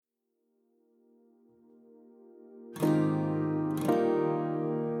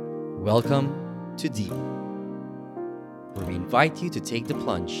Welcome to Deep, where we invite you to take the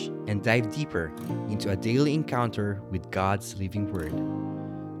plunge and dive deeper into a daily encounter with God's living Word.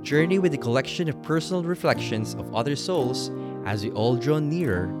 Journey with a collection of personal reflections of other souls as we all draw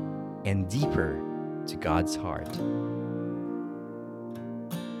nearer and deeper to God's heart.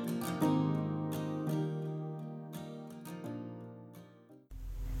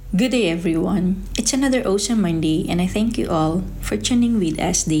 Good day, everyone. It's another awesome Monday, and I thank you all for tuning with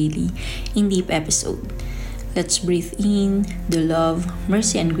us daily in Deep episode. Let's breathe in the love,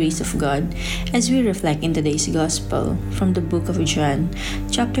 mercy, and grace of God as we reflect in today's Gospel from the book of John,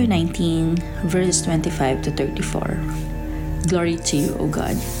 chapter 19, verses 25 to 34. Glory to you, O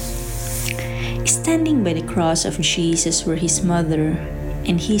God. Standing by the cross of Jesus were his mother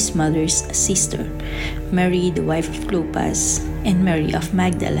and his mother's sister, Mary, the wife of Clopas, and Mary of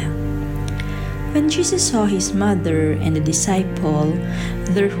Magdala. When Jesus saw his mother and the disciple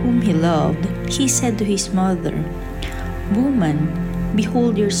there whom he loved, he said to his mother, "Woman,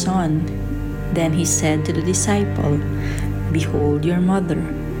 behold your son." Then he said to the disciple, "Behold your mother."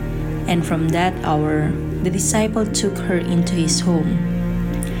 And from that hour, the disciple took her into his home.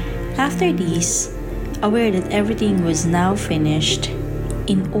 After this, aware that everything was now finished,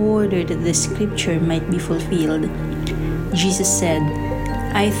 in order that the scripture might be fulfilled, Jesus said,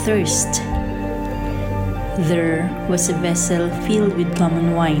 "I thirst." There was a vessel filled with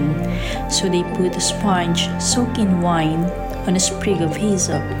common wine, so they put a sponge soaked in wine on a sprig of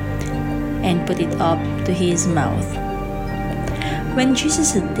hyssop and put it up to his mouth. When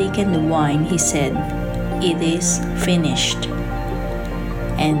Jesus had taken the wine, he said, "It is finished."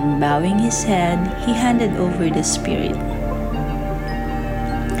 And bowing his head, he handed over the spirit.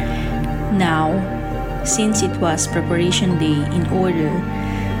 Now, since it was preparation day, in order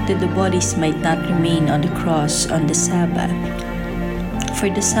that the bodies might not remain on the cross on the Sabbath, for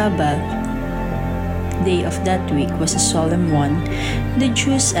the Sabbath day of that week was a solemn one, the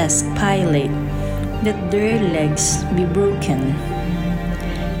Jews asked Pilate that their legs be broken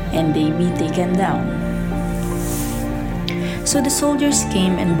and they be taken down. So the soldiers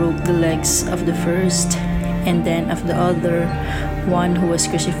came and broke the legs of the first and then of the other one who was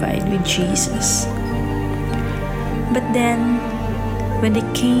crucified with Jesus. But then, when they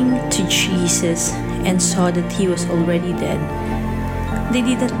came to Jesus and saw that he was already dead, they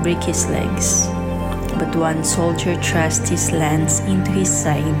did not break his legs. But one soldier thrust his lance into his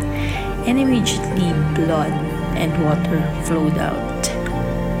side, and immediately blood and water flowed out.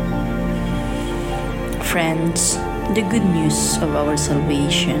 Friends, the good news of our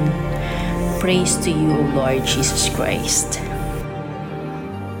salvation. Praise to you, O Lord Jesus Christ.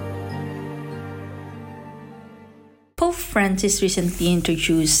 Pope Francis recently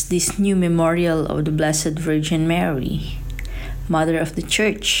introduced this new memorial of the Blessed Virgin Mary, Mother of the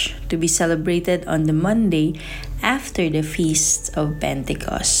Church, to be celebrated on the Monday after the Feast of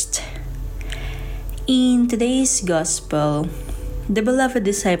Pentecost. In today's Gospel, the beloved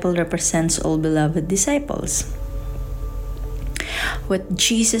disciple represents all beloved disciples. What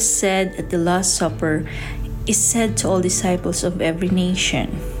Jesus said at the Last Supper is said to all disciples of every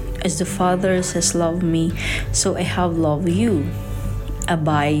nation. "As the Father has loved me, so I have loved you.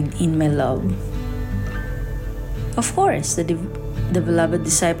 Abide in my love." Of course, the beloved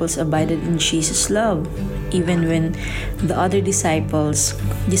disciples abided in Jesus' love, even when the other disciples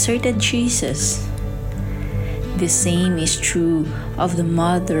deserted Jesus. The same is true of the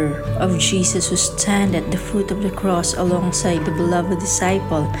mother of Jesus, who stand at the foot of the cross alongside the beloved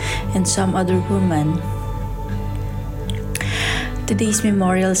disciple and some other woman. Today's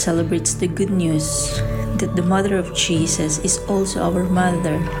memorial celebrates the good news that the mother of Jesus is also our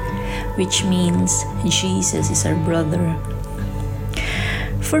mother, which means Jesus is our brother.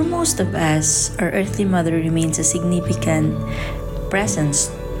 For most of us, our earthly mother remains a significant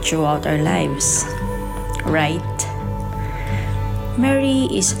presence throughout our lives, right? Mary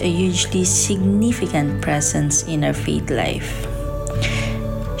is a hugely significant presence in our faith life.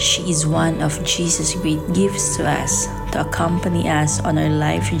 She is one of Jesus' great gifts to us, to accompany us on our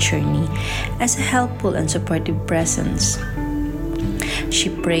life journey as a helpful and supportive presence. She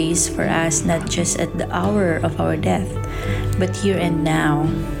prays for us not just at the hour of our death, but here and now,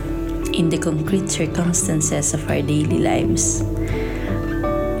 in the concrete circumstances of our daily lives.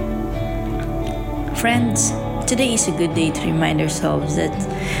 Friends, today is a good day to remind ourselves that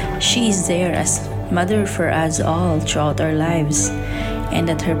she is there as mother for us all throughout our lives, and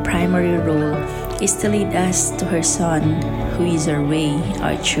that her primary role is to lead us to her Son, who is our way,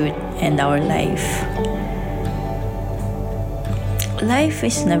 our truth, and our life. Life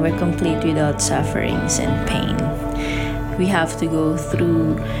is never complete without sufferings and pain. We have to go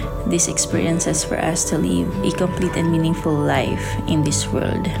through these experiences for us to live a complete and meaningful life in this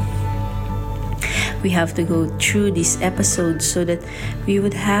world. We have to go through these episodes so that we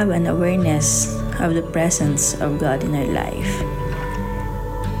would have an awareness of the presence of God in our life.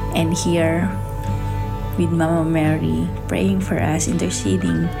 And here, with Mama Mary praying for us,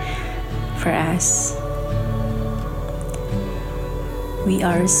 interceding for us, we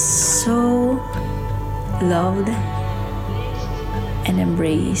are so loved and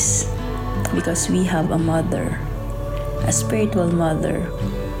embraced because we have a mother, a spiritual mother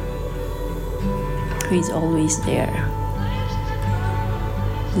who is always there,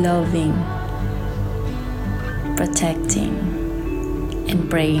 loving, protecting, and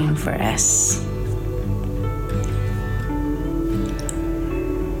praying for us.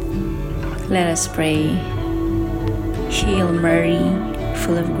 Let us pray. Hail Mary,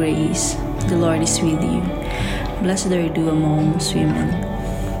 full of grace, the Lord is with you. Blessed are you amongst women,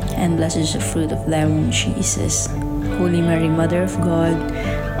 and blessed is the fruit of thy womb, Jesus. Holy Mary, Mother of God,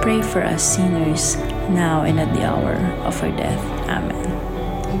 pray for us sinners, now and at the hour of our death. Amen.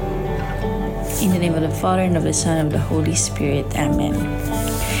 In the name of the Father, and of the Son, and of the Holy Spirit. Amen.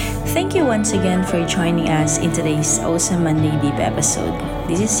 Thank you once again for joining us in today's Awesome Monday Deep episode.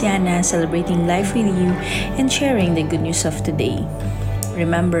 This is Yana, celebrating life with you and sharing the good news of today.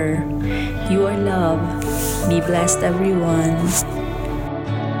 Remember, you are loved. Be blessed, everyone.